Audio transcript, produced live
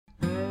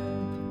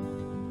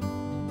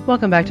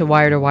Welcome back to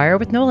Wire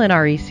with Nolan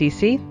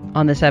RECC.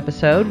 On this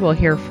episode, we'll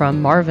hear from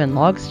Marvin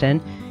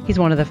Logston. He's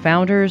one of the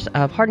founders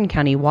of Hardin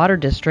County Water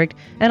District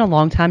and a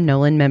longtime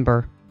Nolan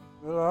member.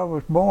 Well, I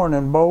was born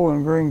in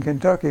Bowling Green,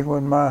 Kentucky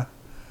when my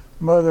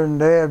mother and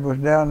dad was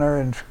down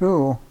there in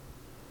school.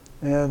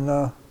 And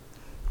of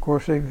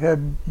course they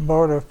had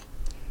bought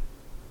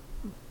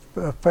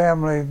a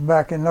family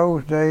back in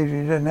those days.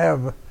 You didn't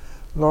have a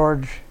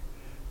large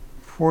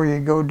where you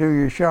go do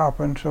your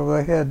shopping, so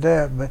they had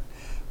that. But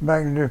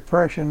back in the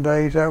Depression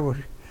days,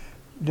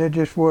 that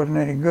just wasn't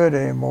any good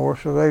anymore.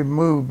 So they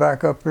moved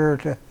back up here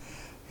to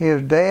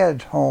his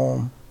dad's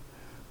home,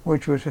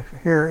 which was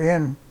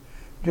here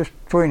just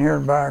between here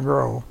and Vine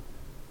Grove.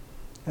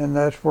 And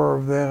that's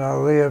where then I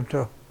lived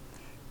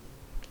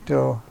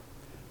till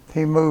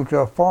he moved to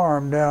a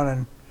farm down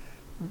in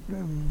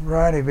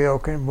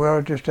Rineyville,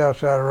 well, just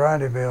outside of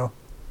Rineyville.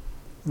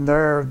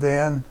 There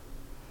then,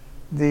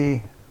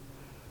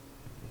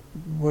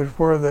 was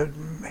where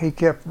he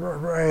kept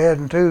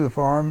adding to the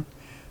farm,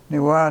 and he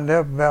wound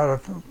up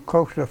about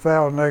close to a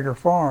 1,000-acre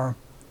farm.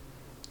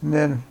 And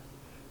then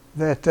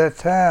at that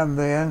time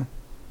then,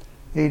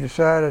 he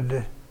decided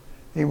that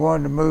he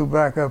wanted to move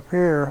back up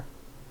here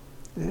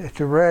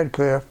to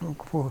Radcliffe,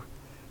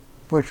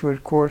 which was,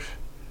 of course,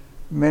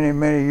 many,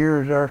 many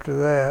years after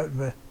that.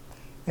 But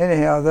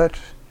anyhow, that's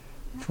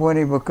when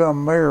he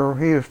became mayor.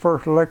 He was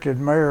first elected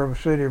mayor of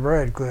the city of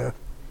Radcliffe.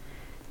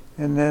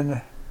 And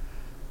then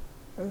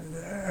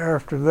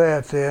after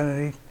that,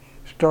 then he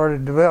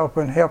started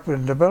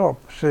helping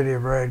develop the city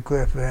of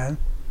Radcliffe then.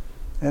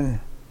 And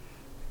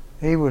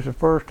he was the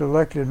first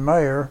elected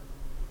mayor,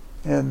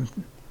 and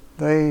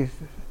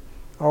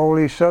all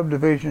these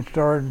subdivisions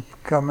started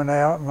coming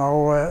out and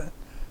all that.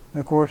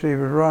 And of course, he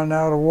was running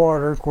out of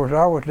water. Of course,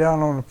 I was down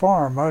on the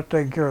farm. I was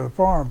taking care of the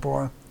farm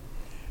for him.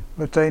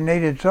 But they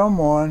needed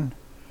someone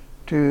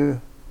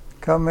to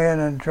come in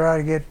and try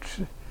to get,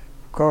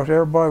 because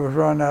everybody was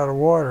running out of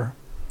water.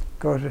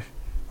 Because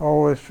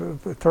all this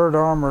 3rd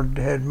Armored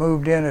had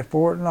moved in at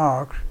Fort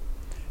Knox.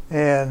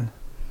 And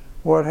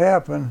what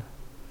happened,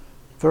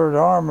 3rd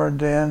Armored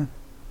then,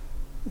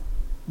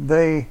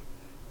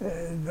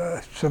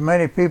 so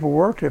many people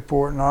worked at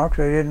Fort Knox,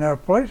 they didn't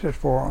have places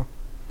for them.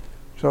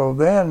 So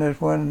then is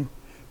when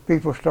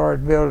people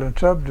started building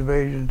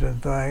subdivisions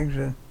and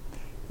things,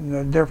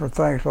 and different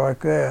things like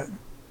that.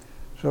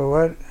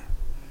 So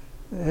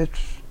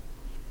it's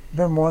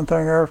been one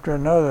thing after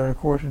another. Of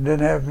course, it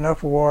didn't have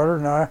enough water,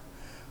 and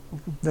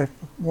they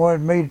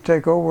wanted me to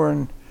take over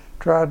and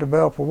try to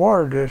develop a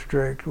water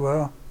district.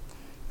 Well,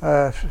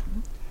 I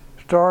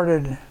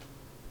started,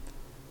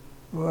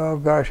 well,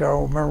 gosh, I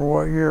don't remember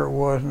what year it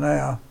was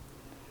now.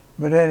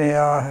 But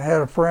anyhow, I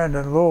had a friend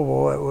in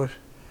Louisville that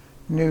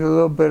knew a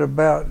little bit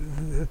about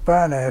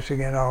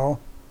financing and all.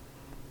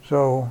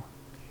 So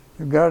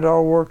we got it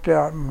all worked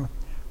out. And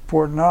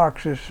Fort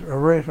Knox's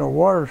original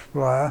water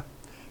supply,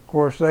 of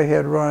course, they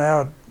had run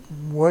out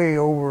way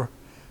over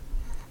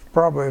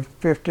probably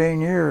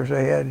 15 years.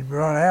 They had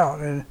run out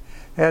and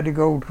had to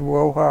go to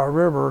toward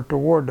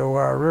the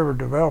Ohio River,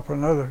 develop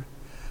another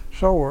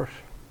source.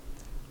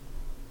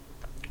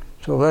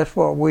 So that's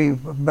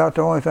about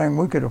the only thing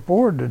we could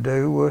afford to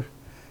do was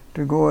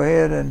to go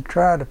ahead and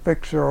try to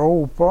fix their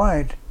old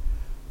plant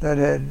that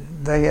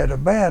they had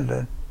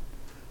abandoned.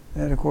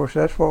 And of course,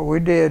 that's what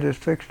we did, is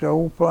fix the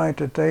old plant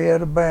that they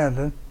had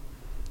abandoned.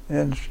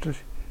 And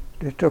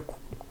it took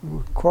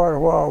quite a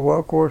while. Well,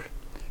 of course,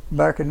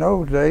 back in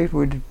those days,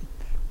 we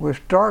were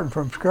starting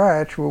from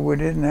scratch where we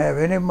didn't have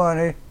any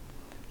money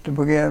to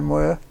begin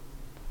with.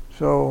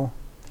 So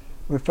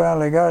we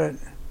finally got it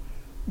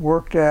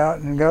worked out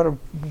and got a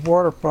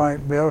water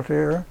plant built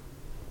here.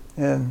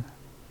 And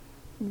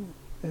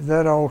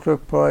that all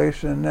took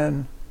place. And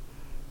then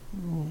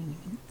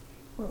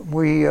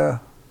we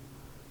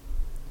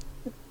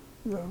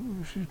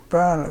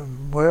finally,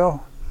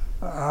 well,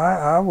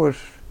 I was,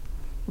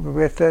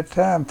 at that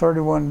time,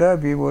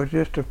 31W was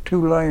just a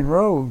 2-lane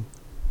road.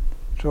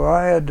 So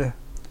I had to,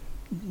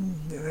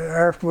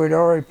 after we'd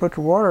already put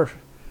the water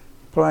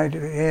plant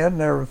in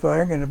and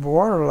everything, and the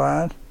water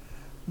lines,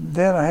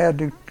 then I had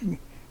to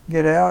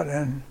get out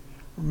and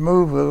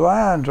move the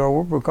lines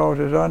over because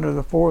it's under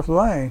the 4th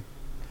lane.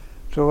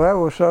 So that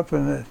was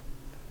something that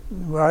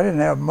I didn't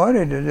have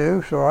money to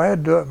do, so I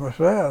had to do it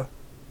myself.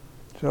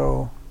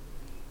 So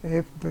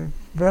it's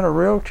been a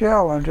real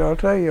challenge, I'll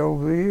tell you,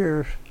 over the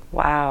years.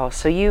 Wow.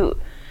 So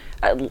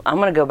I'm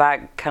going to go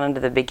back kind of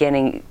to the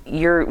beginning.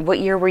 What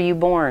year were you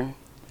born?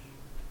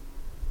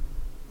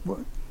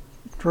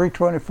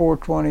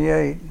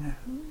 3/24/28.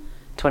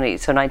 So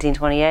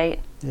 1928?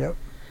 Yep.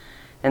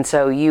 And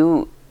so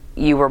you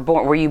were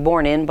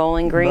born in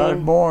Bowling Green? I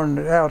was born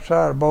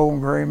outside of Bowling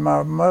Green.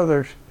 My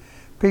mother's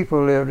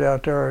people lived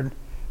out there,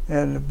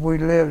 and we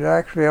lived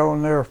actually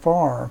on their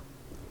farm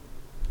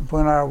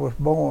when I was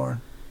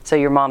born. So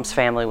your mom's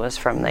family was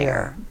from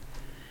there?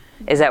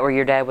 Yeah. Is that where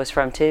your dad was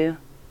from too?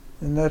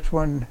 And that's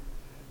when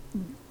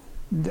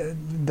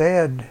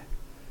Dad,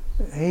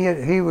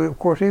 he was, of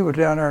course, he was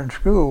down there in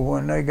school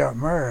when they got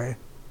married,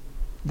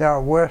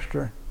 down at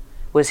Western.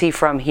 Was he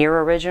from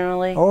here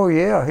originally? Oh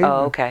yeah.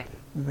 Okay.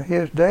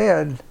 His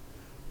dad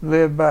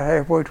lived about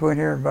halfway between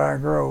here and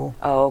Vine Grove.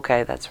 Oh,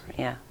 okay, that's right.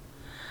 Yeah.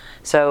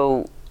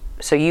 So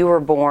you were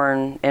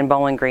born in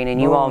Bowling Green,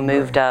 and you all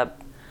moved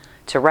up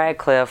to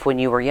Radcliffe when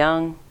you were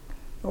young?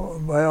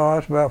 Oh, well, I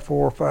was about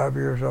 4 or 5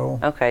 years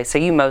old. Okay, so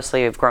you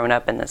mostly have grown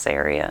up in this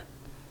area.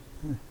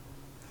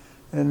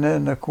 And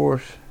then, of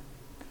course,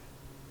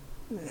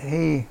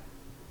 my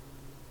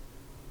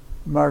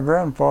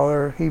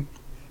grandfather,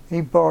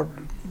 he bought,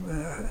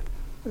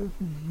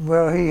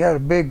 well, he had a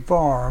big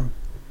farm.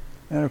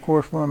 And of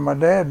course, when my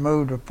dad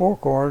moved to Four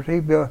Corners,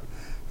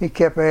 he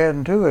kept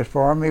adding to his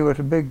farm. He was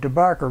a big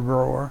tobacco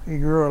grower. He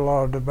grew a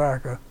lot of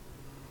tobacco.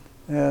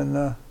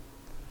 And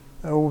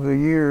over the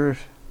years,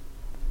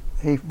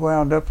 he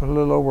wound up with a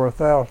little over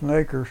 1,000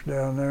 acres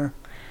down there.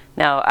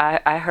 Now,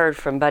 I heard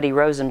from Buddy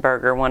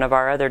Rosenberger, one of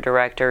our other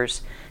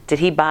directors. Did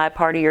he buy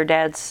part of your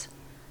dad's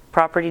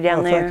property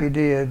down there? I think he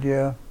did,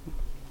 yeah.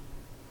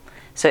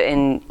 So,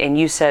 and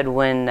you said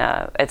when,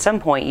 at some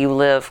point, you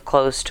lived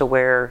close to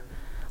where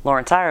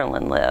Lawrence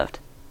Ireland lived.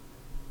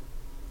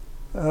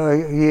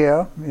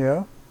 Yeah,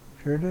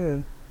 sure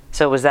did.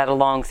 So was that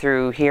along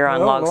through here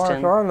on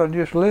Logston? Lawrence Ireland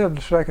just lived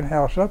the second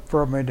house up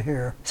from me to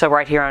here. So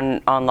right here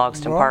on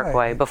Logston Right.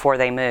 Parkway before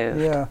they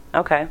moved? Yeah.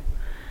 Okay.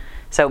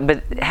 So,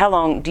 but how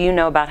long, do you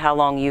know about how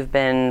long you've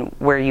been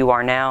where you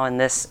are now in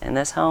this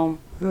home?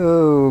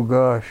 Oh,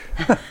 gosh.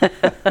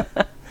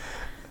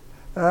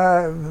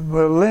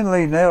 Well,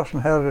 Lindley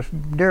Nelson had this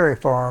dairy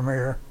farm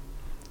here,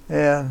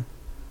 and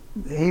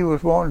he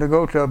was wanting to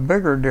go to a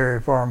bigger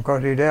dairy farm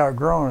because he'd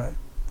outgrown it.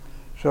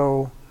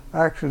 So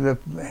actually,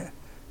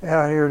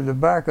 out here at the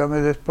back of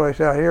me, this place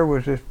out here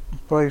was this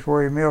place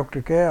where he milked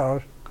the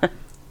cows.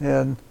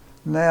 And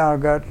now I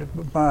got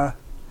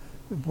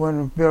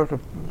when we built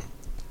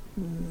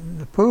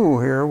the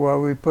pool here, well,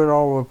 we put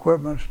all the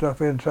equipment and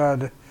stuff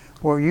inside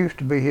what used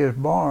to be his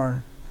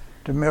barn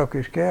to milk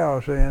his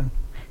cows in.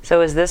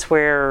 So is this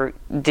where,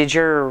 did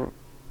your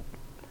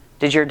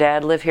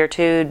dad live here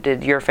too?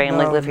 Did your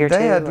family live here too?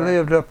 Dad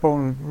lived up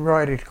on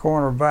right at the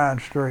corner of Vine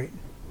Street.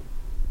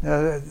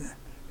 Now,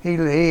 he'd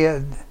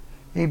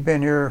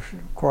been here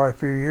quite a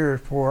few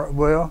years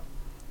well,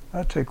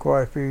 I'd say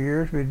quite a few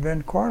years. He'd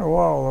been quite a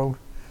while though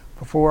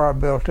before I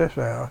built this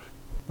house.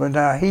 But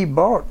now he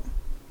bought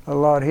a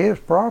lot of his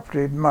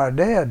property, my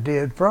dad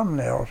did, from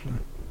Nelson.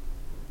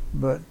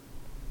 But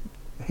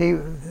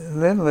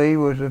Lindley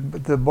was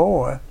the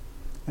boy,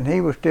 and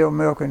he was still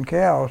milking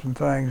cows and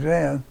things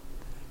then.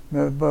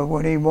 But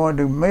when he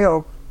wanted to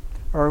milk,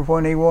 or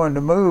when he wanted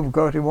to move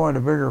because he wanted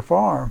a bigger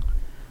farm,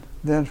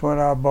 that's when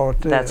I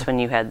bought this. That's when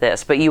you had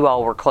this, but you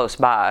all were close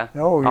by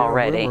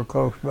already. We were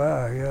close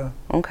by, yeah.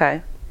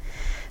 Okay.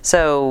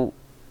 So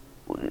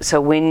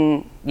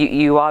when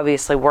you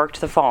obviously worked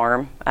the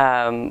farm,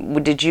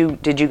 did you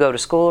go to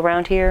school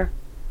around here?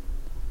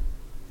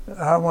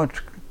 I went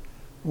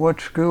to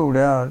school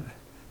down at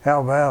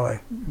Howell Valley.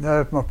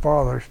 That's my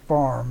father's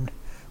farm.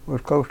 It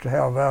was close to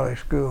Howell Valley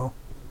School.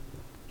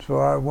 So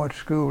I went to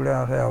school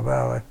down at Howell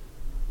Valley.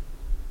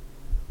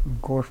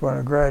 Of course, when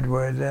I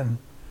graduated, then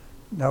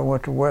I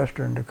went to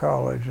Western to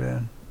college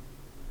then.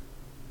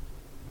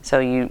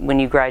 So when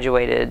you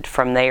graduated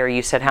from there,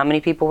 you said how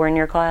many people were in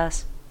your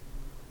class?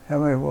 How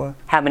many what?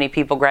 How many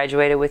people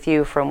graduated with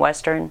you from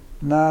Western?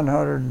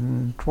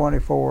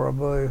 924, I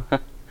believe.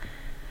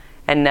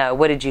 And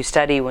what did you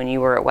study when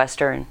you were at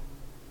Western?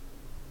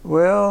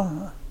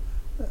 Well,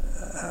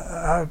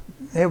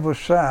 it was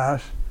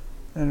science,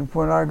 and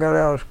when I got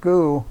out of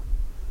school,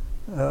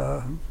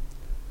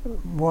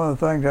 one of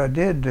the things I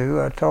did do,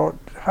 I taught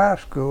high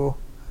school,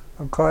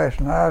 a class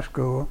in high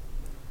school,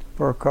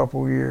 for a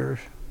couple years,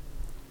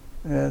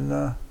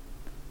 and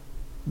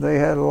they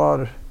had a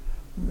lot of,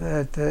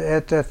 at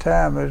that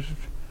time,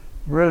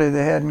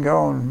 they hadn't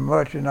gone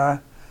much, and I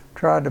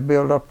tried to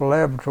build up a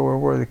laboratory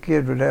where the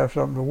kids would have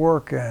something to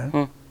work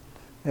in.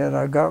 And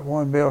I got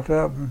one built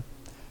up, and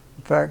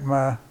in fact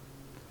my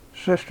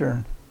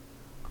sister,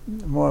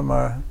 one of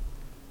my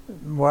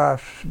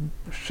wife's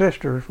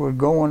sisters, was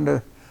going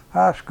to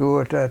high school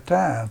at that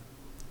time.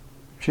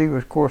 She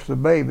was, of course, the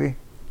baby,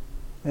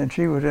 and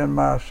she was in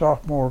my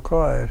sophomore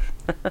class.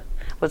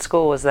 What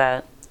school was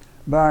that?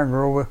 Vine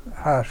Grove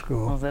High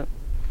School. Was it?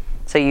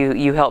 So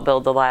you helped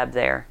build the lab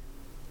there?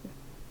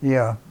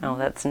 Yeah. Oh,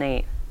 that's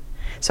neat.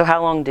 So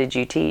how long did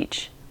you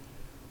teach?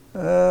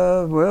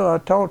 Well, I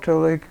taught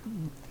till they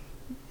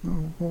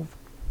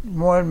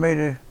wanted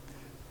me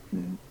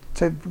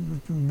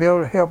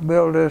to help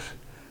build this.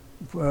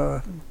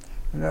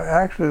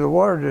 Actually, the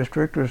water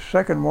district was the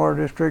second water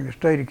district in the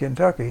state of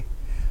Kentucky.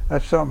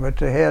 That's something that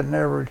they had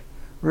never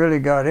really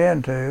got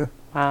into.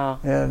 Wow.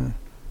 And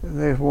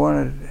there's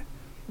one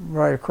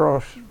right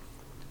across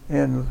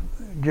in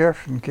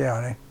Jefferson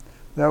County.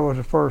 That was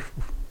the first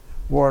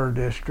water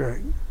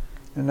district,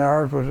 and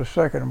ours was the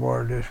second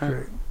water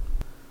district.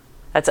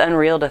 That's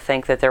unreal to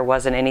think that there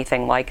wasn't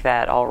anything like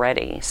that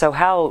already. So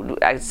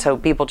so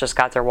people just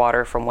got their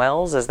water from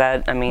wells? Is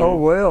that, I mean? Oh,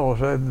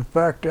 wells. In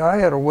fact, I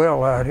had a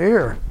well out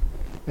here.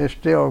 It's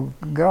still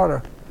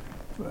got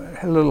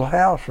a little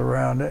house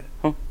around it.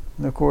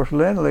 And of course,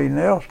 Lindley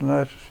Nelson,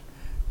 that's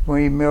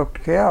when he milked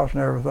the cows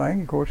and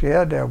everything. Of course, he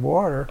had to have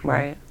water. So.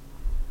 Right.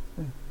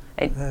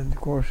 And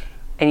of course.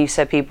 And you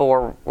said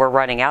people were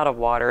running out of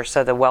water,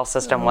 so the well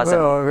system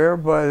wasn't. Well,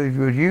 everybody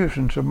was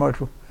using so much.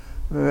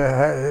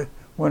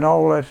 When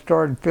all that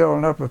started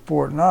filling up at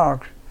Fort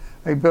Knox,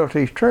 they built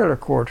these trailer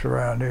courts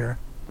around here.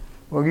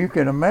 Well, you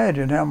can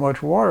imagine how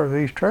much water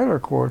these trailer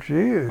courts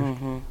used.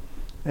 Mm-hmm.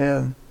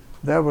 And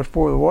that was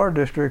before the water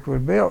district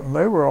was built, and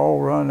they were all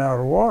running out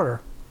of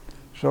water.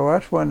 So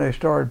that's when they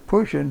started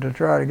pushing to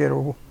try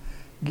to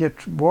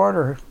get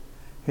water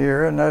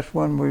here, and that's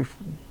when we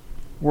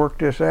worked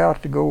this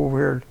out to go over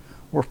here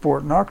where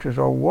Fort Knox's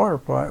old water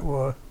plant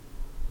was.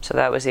 So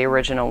that was the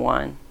original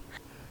one.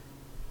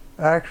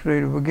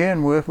 Actually, to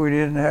begin with, we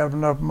didn't have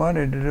enough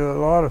money to do a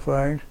lot of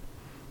things,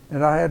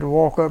 and I had to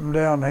walk up and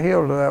down the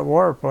hill to that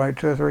water plant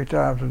 2 or 3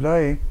 times a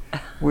day.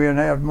 We didn't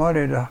have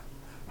money to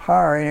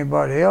hire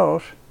anybody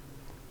else,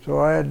 so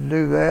I had to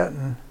do that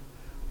and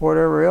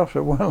whatever else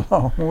that went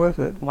along with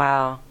it.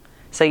 Wow.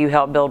 So you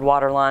helped build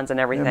water lines and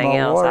everything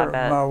else, I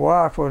bet. My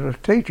wife was a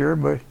teacher,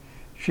 but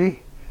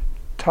she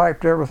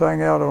typed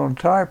everything out on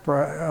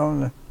typewriter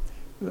on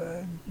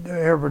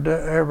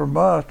every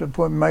month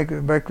to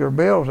make their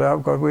bills out,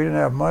 because we didn't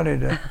have money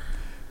to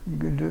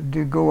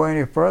go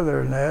any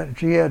further than that.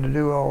 She had to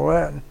do all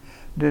that.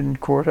 Of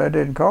course, that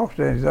didn't cost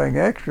anything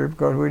extra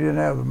because we didn't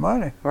have the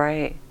money.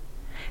 Right.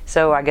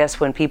 So I guess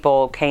when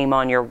people came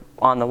on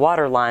the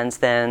water lines,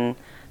 then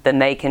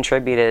they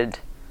contributed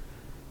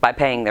by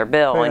paying their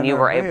bill, and you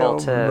were able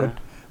to.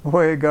 But the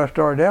way it got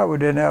started out, we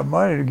didn't have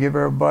money to give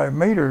everybody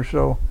meters,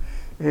 so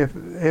if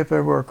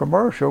they were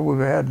commercial, we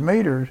had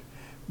meters.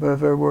 But if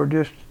they were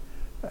just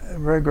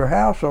regular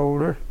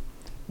householders,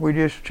 we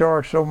just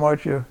charged so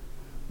much a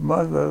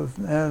month,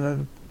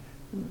 and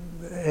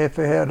if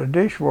they had a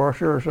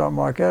dishwasher or something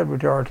like that, we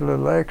charged a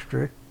little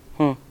extra.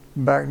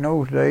 Back in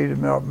those days,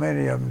 not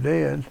many of them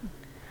did.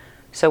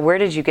 So where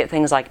did you get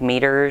things like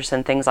meters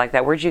and things like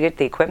that? Where did you get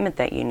the equipment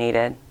that you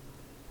needed?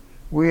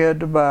 We had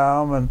to buy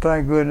them, and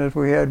thank goodness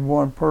we had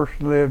one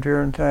person lived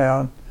here in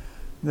town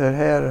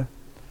that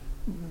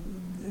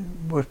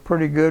was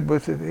pretty good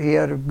with it. He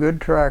had a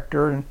good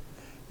tractor,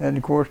 and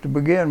of course to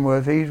begin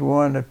with, he's the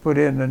one that put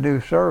in the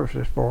new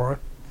services for us.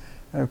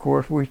 And of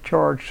course we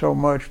charged so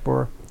much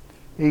for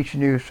each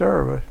new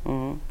service.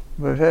 Mm-hmm.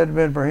 But if it hadn't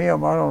been for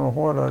him, I don't know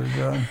what I'd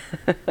have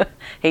done.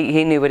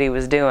 He knew what he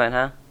was doing,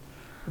 huh?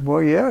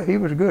 Well, yeah, he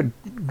was a good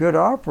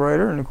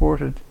operator, and of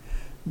course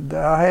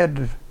I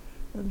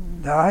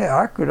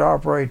could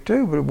operate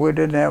too, but we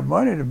didn't have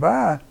money to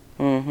buy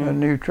a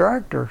new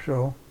tractor,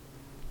 so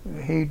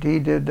he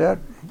did that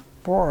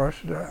for us.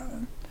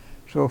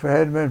 So if it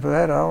hadn't been for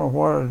that, I don't know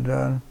what I'd have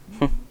done.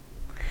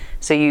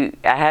 So I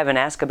haven't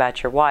asked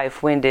about your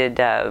wife.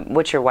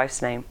 What's your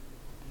wife's name?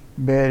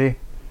 Betty.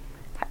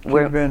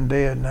 She's been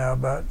dead now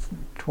about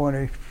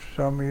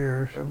 20-some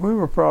years. We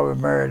were probably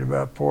married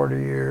about 40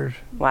 years.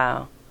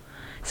 Wow.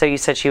 So you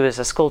said she was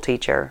a school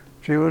teacher.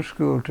 She was a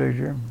school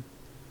teacher.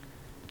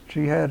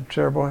 She had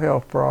several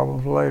health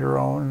problems later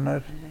on.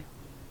 And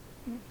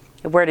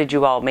where did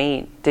you all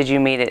meet? Did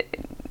you meet at...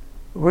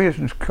 We was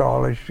in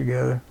college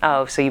together.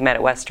 Oh, so you met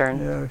at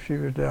Western? Yeah, she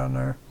was down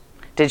there.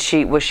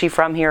 Was she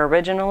from here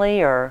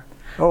originally, or?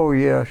 Oh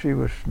yeah, she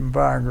was from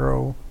Vine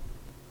Grove.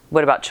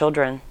 What about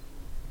children?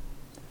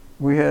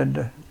 We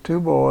had 2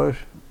 boys.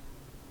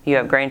 You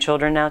have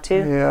grandchildren now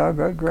too? Yeah, I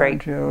got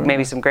grandchildren.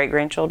 Maybe some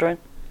great-grandchildren?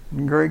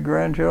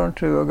 Great-grandchildren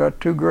too. I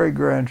got 2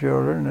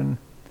 great-grandchildren,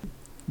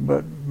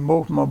 but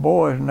both my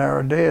boys now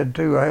are dead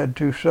too. I had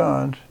 2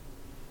 sons.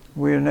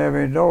 We didn't have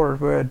any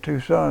daughters. We had 2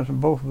 sons, and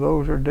both of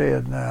those are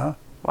dead now.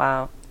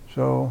 Wow.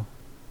 So.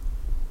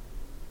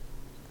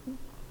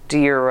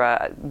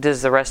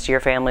 Does the rest of your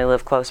family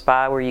live close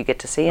by where you get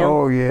to see them?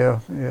 Oh yeah.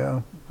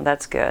 Well,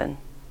 that's good.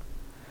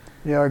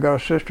 Yeah, I got a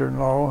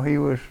sister-in-law.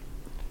 Her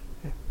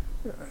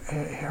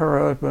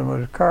husband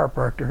was a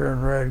chiropractor here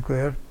in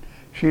Radcliffe.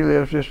 She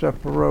lives just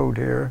up the road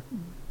here.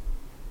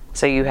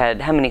 So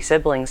how many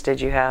siblings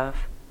did you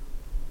have?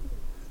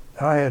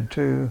 I had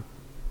 2.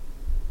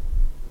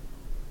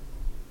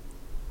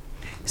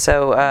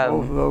 So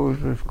both of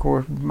those, of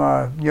course,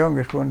 my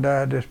youngest one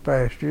died this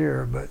past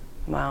year, but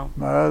wow.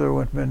 My other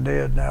one's been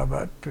dead now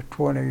about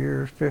 20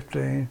 years,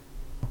 15.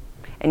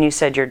 And you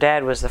said your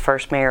dad was the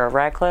first mayor of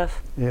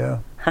Radcliffe? Yeah.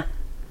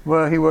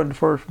 Well, he wasn't the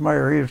first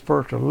mayor. He was the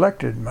first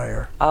elected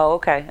mayor. Oh,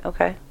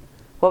 okay.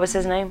 What was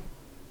his name?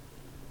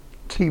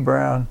 T.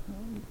 Brown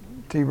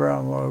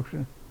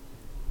Logsdon.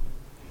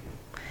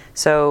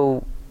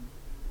 So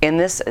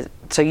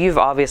you've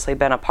obviously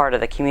been a part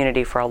of the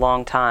community for a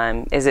long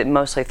time. Is it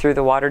mostly through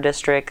the water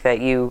district that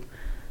you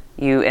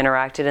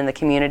interacted in the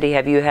community?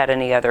 Have you had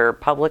any other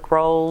public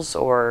roles,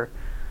 or?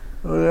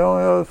 Well, the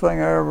only other thing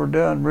I ever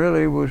done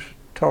really was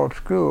taught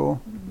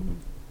school.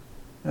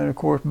 And of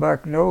course,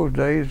 back in those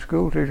days,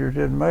 school teachers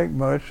didn't make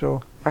much,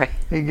 so right.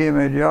 He gave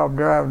me a job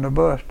driving the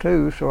bus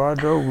too, so I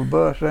drove the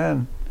bus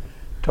and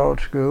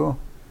taught school.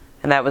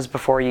 And that was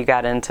before you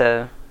got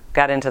into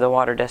the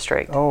water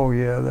district? Oh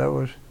yeah, that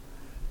was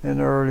in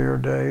the earlier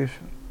days.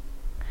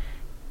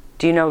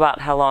 Do you know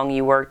about how long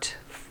you worked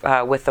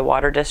with the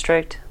water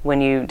district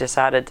when you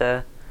decided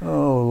to?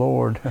 Oh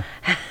Lord,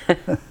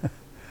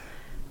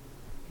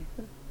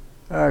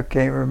 I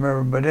can't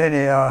remember. But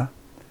anyhow,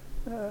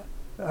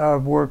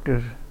 I've worked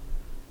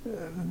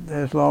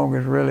as long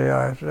as really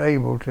I was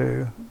able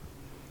to.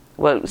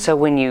 Well, so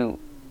when you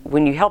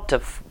helped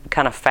to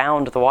kind of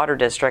found the water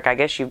district, I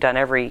guess you've done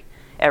every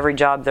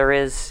job there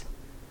is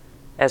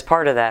as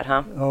part of that,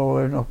 huh? Oh,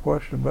 there's no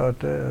question about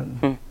that.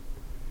 Hmm.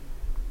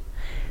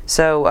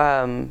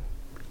 So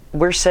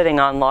we're sitting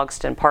on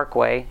Logston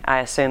Parkway. I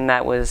assume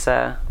that was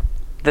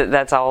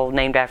that's all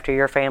named after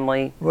your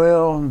family.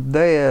 Well,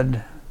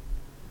 Dad,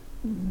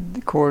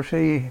 of course,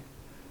 him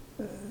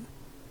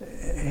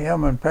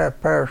and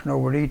Pat Patterson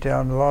over at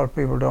E-Town, a lot of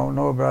people don't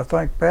know, but I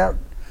think Pat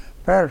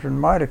Patterson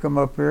might have come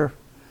up here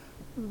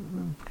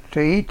to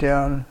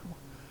E-Town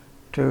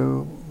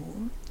to,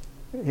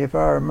 if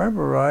I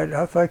remember right,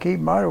 I think he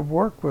might have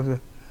worked with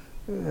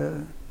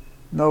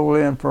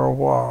Nolan for a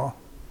while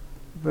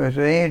as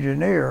an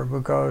engineer,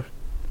 because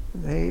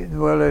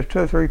there's 2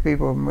 or 3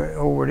 people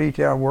over at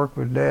E-Town worked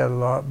with Dad a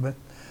lot, but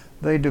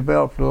they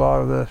developed a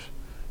lot of this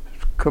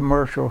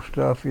commercial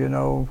stuff, you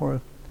know,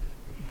 where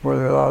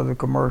a lot of the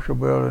commercial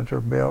buildings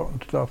are built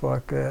and stuff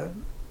like that.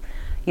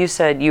 You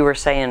said, you were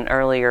saying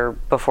earlier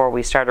before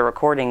we started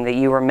recording, that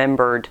you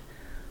remembered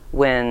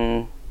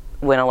when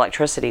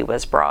electricity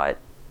was brought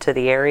to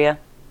the area.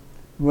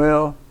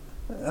 Well,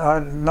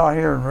 not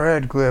here in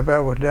Radcliffe. That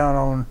was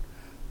down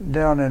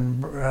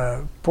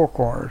in Four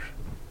Corners,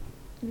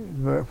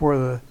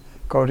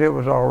 because it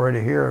was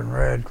already here in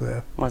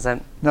Radcliffe. Was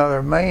it? Now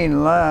their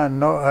main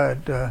line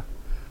at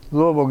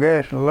Louisville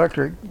Gas and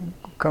Electric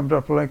comes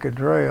up Lincoln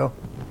Trail,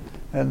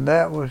 and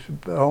that was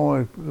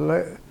only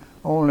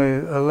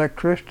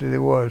electricity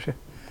there was.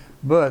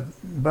 But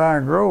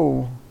Vine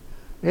Grove,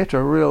 it's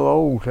a real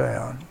old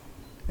town,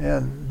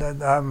 and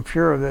I'm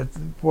sure that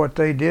what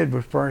they did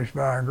was furnish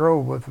Vine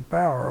Grove with the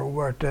power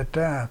over at that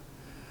time,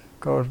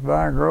 because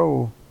Vine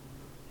Grove,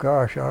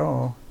 gosh, I don't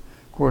know.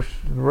 Of course,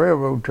 the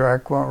railroad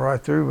track went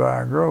right through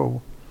Vine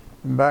Grove,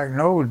 and back in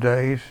those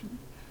days,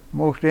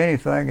 most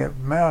anything that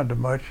amounted to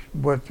much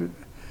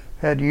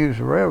had to use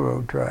the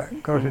railroad track,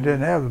 because it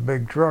didn't have the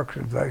big trucks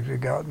and things they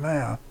got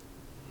now.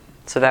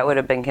 So that would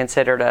have been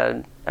considered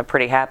a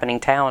pretty happening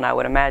town, I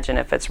would imagine,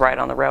 if it's right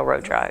on the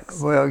railroad tracks.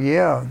 Well,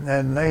 yeah,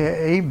 and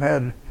they even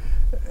had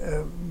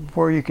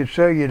where you could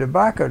sell your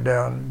tobacco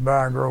down in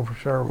Vine Grove for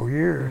several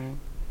years.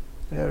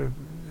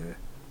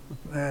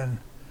 Mm-hmm. And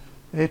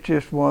it's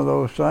just one of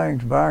those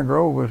things. Vine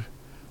Grove was,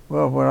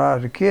 well, when I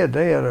was a kid,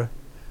 they had a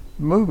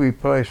movie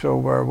place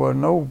over there.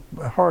 Wasn't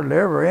hardly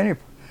ever any.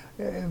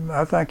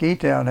 I think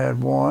E-Town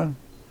had one,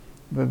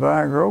 but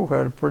Vine Grove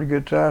had a pretty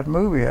good sized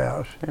movie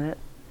house.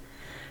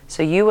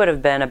 So you would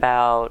have been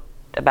about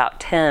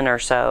 10 or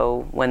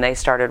so when they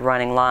started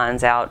running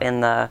lines out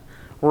in the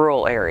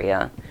rural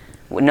area.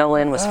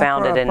 Nolan was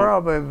founded in...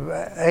 Probably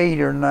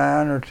 8 or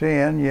 9 or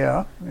 10,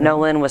 yeah.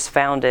 Nolan was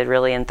founded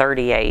really in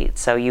 38,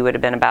 so you would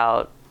have been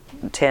about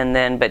 10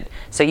 then. But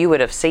so you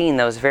would have seen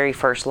those very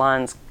first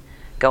lines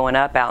going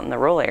up out in the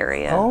rural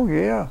area. Oh,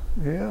 yeah,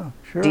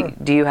 sure.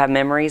 Do you have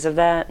memories of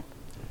that?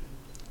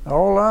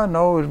 All I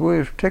know is we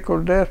was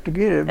tickled to death to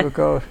get it,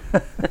 because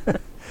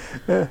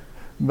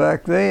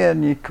back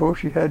then, of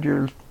course, you had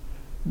your...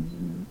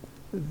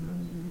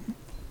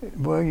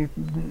 Well,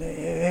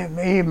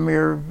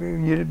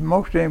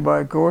 most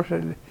anybody, of course,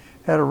 that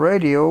had a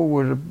radio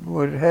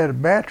had a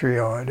battery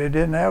on it. It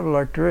didn't have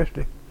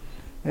electricity,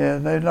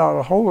 and there's not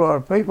a whole lot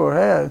of people that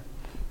had.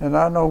 And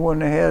I know when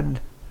they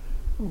had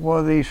one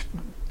of these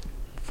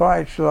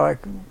fights,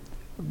 like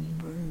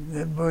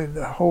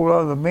a whole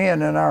lot of the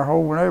men in our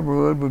whole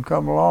neighborhood would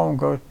come along,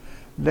 because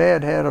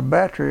Dad had a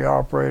battery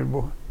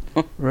operable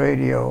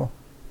radio.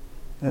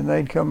 And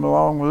they'd come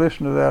along and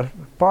listen to that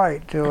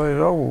fight till it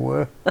was over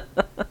with.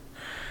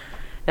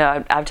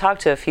 Now, I've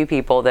talked to a few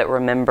people that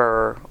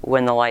remember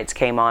when the lights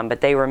came on,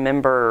 but they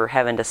remember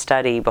having to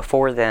study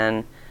before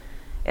then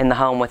in the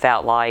home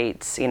without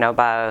lights, you know,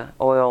 by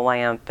oil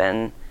lamp,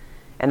 and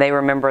they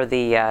remember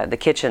the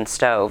kitchen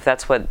stove.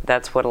 That's what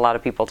a lot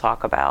of people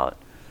talk about.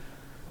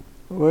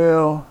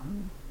 Well,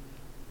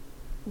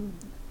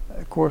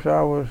 of course,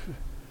 I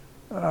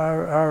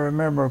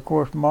remember, of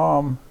course,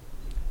 Mom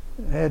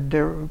had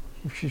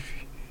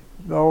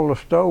all the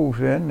stoves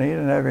in. He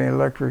didn't have any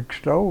electric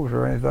stoves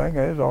or anything.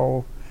 It was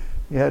all,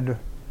 you had to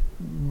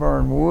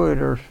burn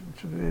wood or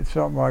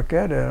something like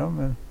that in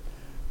them.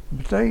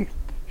 But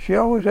she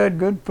always had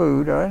good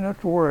food. I didn't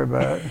have to worry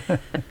about it.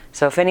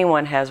 So if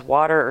anyone has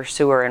water or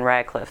sewer in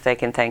Radcliffe, they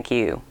can thank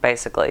you,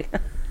 basically.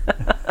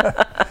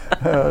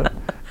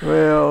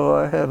 Well,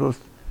 I had a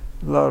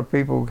lot of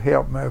people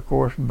help me, of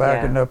course,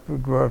 backing up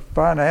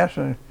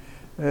financing.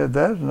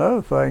 That's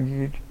another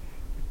thing. It's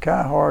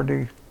kind of hard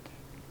to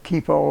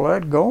keep all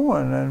that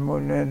going,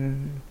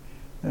 and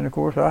of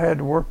course I had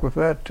to work with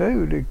that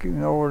too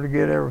in order to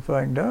get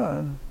everything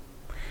done.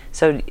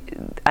 So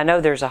I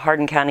know there's a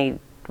Hardin County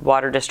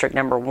Water District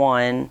number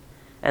 1,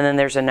 And then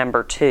there's a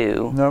number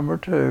 2. Number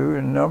 2,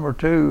 and number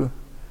 2,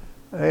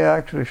 they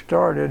actually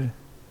started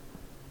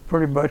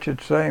pretty much at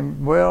the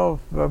same, well,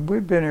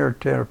 we've been here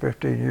 10 or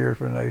 15 years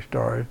when they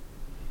started.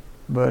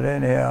 But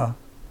anyhow,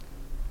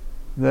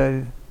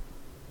 I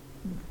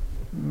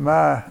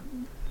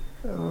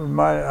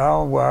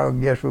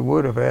guess we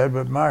would have had,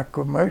 but my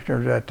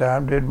commissioners at that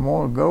time didn't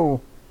want to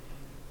go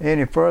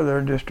any further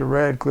than just the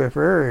Radcliffe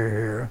area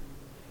here.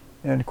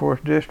 And of course,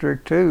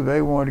 District 2,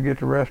 they wanted to get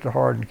the rest of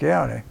Hardin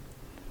County.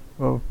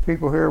 Well,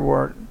 people here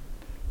weren't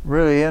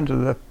really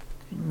into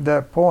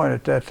that point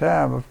at that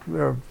time of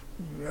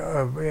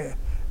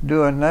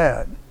doing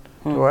that.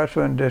 So that's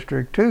when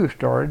District 2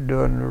 started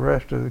doing the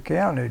rest of the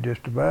county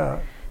just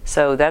about.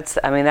 So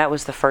that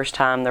was the first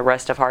time the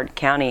rest of Hardin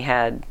County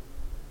had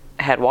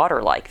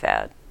water like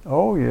that.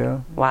 Oh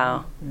yeah.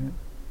 Wow.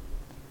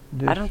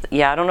 Yeah.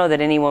 I don't know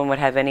that anyone would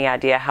have any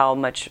idea how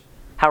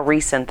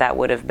recent that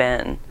would have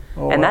been.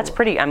 And that's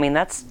pretty,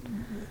 that's,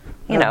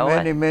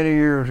 many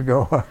years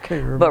ago. I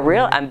can't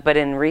remember. But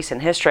in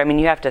recent history,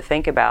 you have to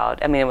think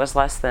about, it was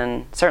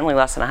certainly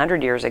less than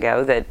 100 years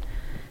ago that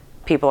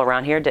people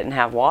around here didn't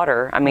have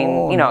water.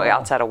 No.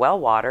 Outside of well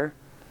water.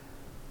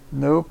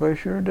 Nope, they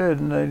sure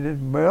didn't. They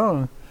did well.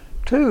 And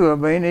two,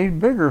 these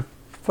bigger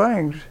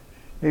things,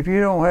 if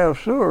you don't have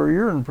sewer,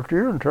 you're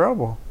in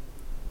trouble.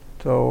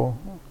 So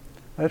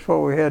that's what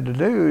we had to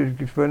do,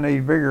 is when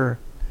these bigger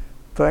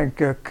things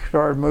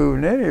started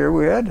moving in here,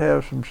 we had to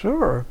have some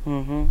sewer.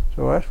 Mm-hmm.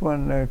 So that's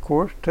when, of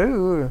course,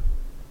 too,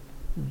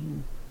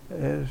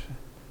 is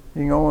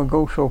you can only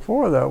go so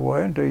far that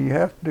way until you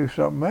have to do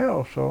something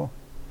else. So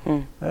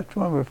that's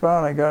when we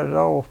finally got it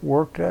all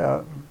worked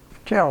out.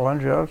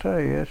 Challenge, I'll tell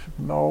you, it's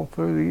all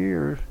through the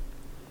years.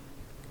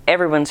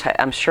 Everyone's,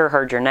 I'm sure,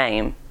 heard your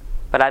name,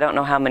 but I don't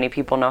know how many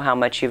people know how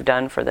much you've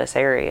done for this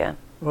area.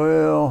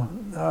 Well,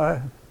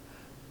 I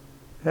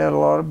had a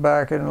lot of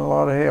backing and a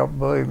lot of help,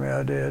 believe me,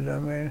 I did.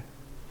 And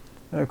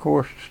of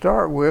course, to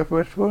start with,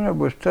 that's when it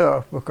was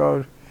tough,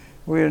 because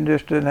we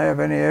just didn't have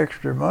any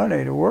extra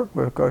money to work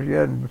with, because you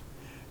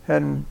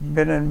hadn't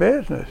been in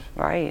business.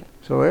 Right.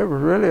 So it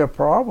was really a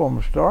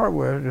problem to start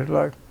with. It's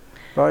like,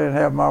 if I didn't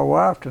have my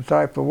wife to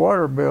type the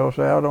water bills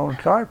out on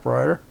a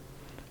typewriter,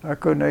 I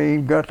couldn't have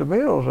even got the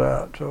bills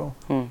out. So.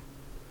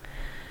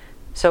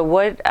 So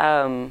what,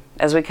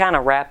 as we kind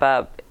of wrap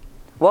up,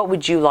 what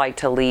would you like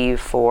to leave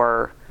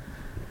for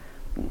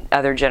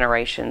other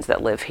generations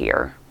that live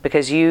here?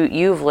 Because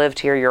you've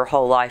lived here your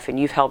whole life and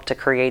you've helped to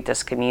create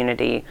this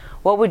community.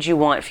 What would you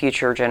want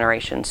future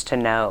generations to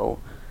know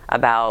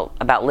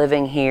about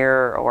living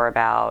here, or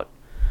about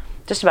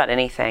just about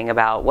anything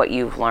about what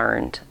you've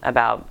learned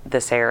about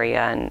this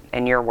area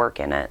and your work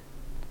in it?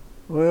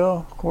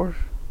 Well, of course,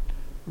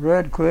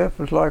 Radcliffe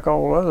is like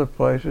all other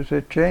places.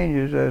 It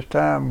changes as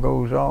time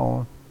goes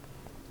on.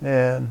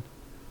 And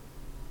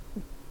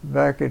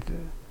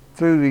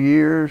through the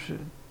years,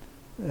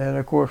 and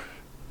of course,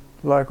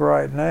 like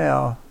right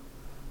now,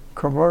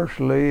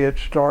 commercially,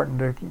 it's starting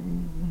to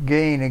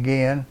gain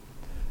again.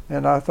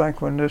 And I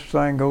think when this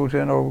thing goes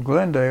in over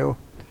Glendale,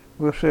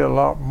 we'll see a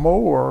lot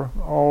more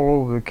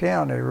all over the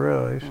county,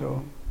 really.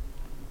 So,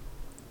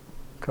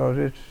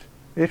 because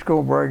it's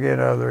going to bring in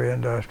other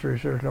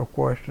industries. There's no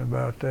question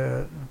about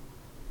that.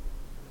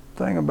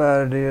 The thing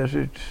about it is,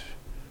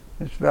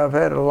 I've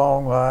had a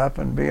long life,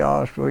 and to be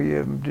honest with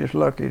you, I'm just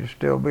lucky to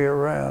still be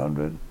around.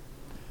 But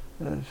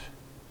it's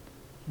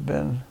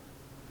been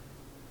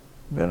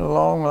a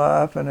long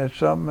life, and it's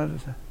something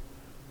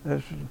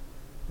it's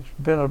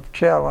been a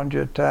challenge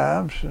at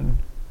times,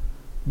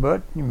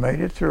 but you made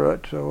it through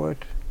it. So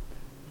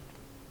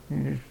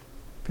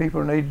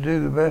people need to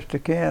do the best they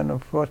can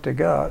of what they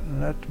got,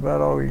 and that's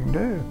about all you can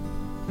do.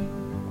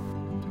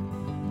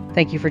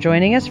 Thank you for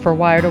joining us for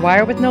Wire to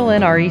Wire with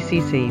Nolan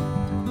RECC.